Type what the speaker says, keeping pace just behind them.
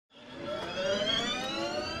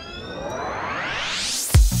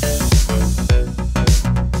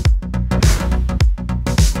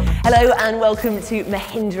Hello and welcome to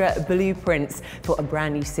Mahindra Blueprints for a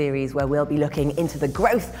brand new series where we'll be looking into the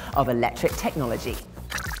growth of electric technology.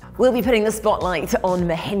 We'll be putting the spotlight on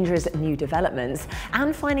Mahindra's new developments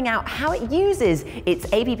and finding out how it uses its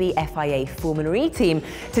ABB FIA Formula E team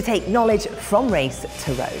to take knowledge from race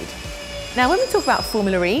to road. Now, when we talk about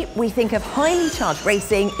Formula E, we think of highly charged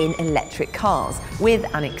racing in electric cars with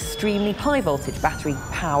an extremely high voltage battery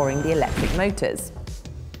powering the electric motors.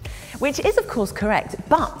 Which is of course correct,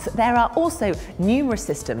 but there are also numerous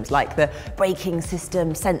systems like the braking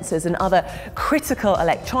system, sensors and other critical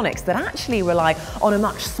electronics that actually rely on a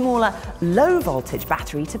much smaller, low voltage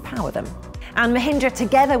battery to power them. And Mahindra,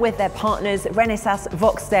 together with their partners Renesas,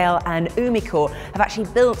 Voxdale and Umicore, have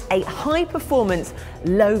actually built a high performance,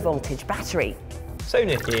 low voltage battery. So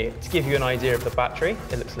Nicki, to give you an idea of the battery,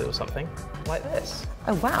 it looks a little something like this.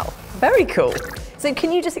 Oh wow, very cool. So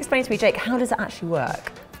can you just explain to me, Jake, how does it actually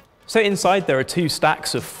work? So inside there are two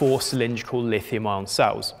stacks of 4 cylindrical lithium-ion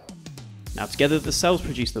cells. Now together the cells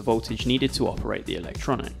produce the voltage needed to operate the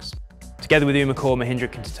electronics. Together with Umicore, Mahindra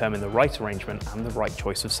can determine the right arrangement and the right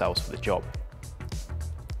choice of cells for the job.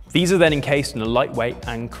 These are then encased in a lightweight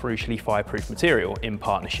and crucially fireproof material in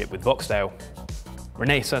partnership with Voxdale.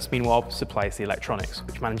 Renesas, meanwhile, supplies the electronics,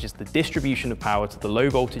 which manages the distribution of power to the low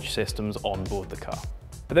voltage systems on board the car.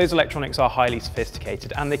 But those electronics are highly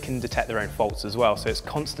sophisticated and they can detect their own faults as well, so it's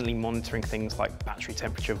constantly monitoring things like battery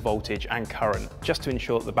temperature, voltage and current, just to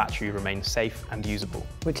ensure that the battery remains safe and usable.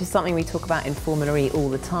 Which is something we talk about in Formula E all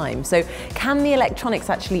the time. So can the electronics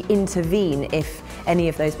actually intervene if any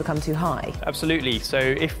of those become too high? Absolutely. So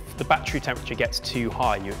if the battery temperature gets too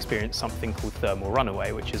high, you experience something called thermal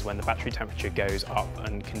runaway, which is when the battery temperature goes up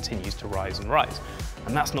and continues to rise and rise.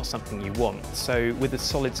 And that's not something you want. So with a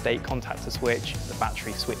solid state contactor switch, the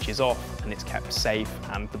battery switches off and it's kept safe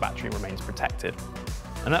and the battery remains protected.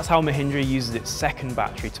 And that's how Mahindra uses its second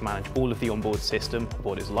battery to manage all of the onboard system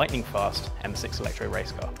aboard its lightning-fast M6 electro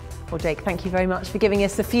race car. Well, Jake, thank you very much for giving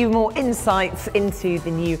us a few more insights into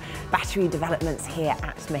the new battery developments here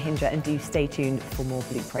at Mahindra, and do stay tuned for more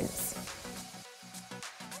blueprints.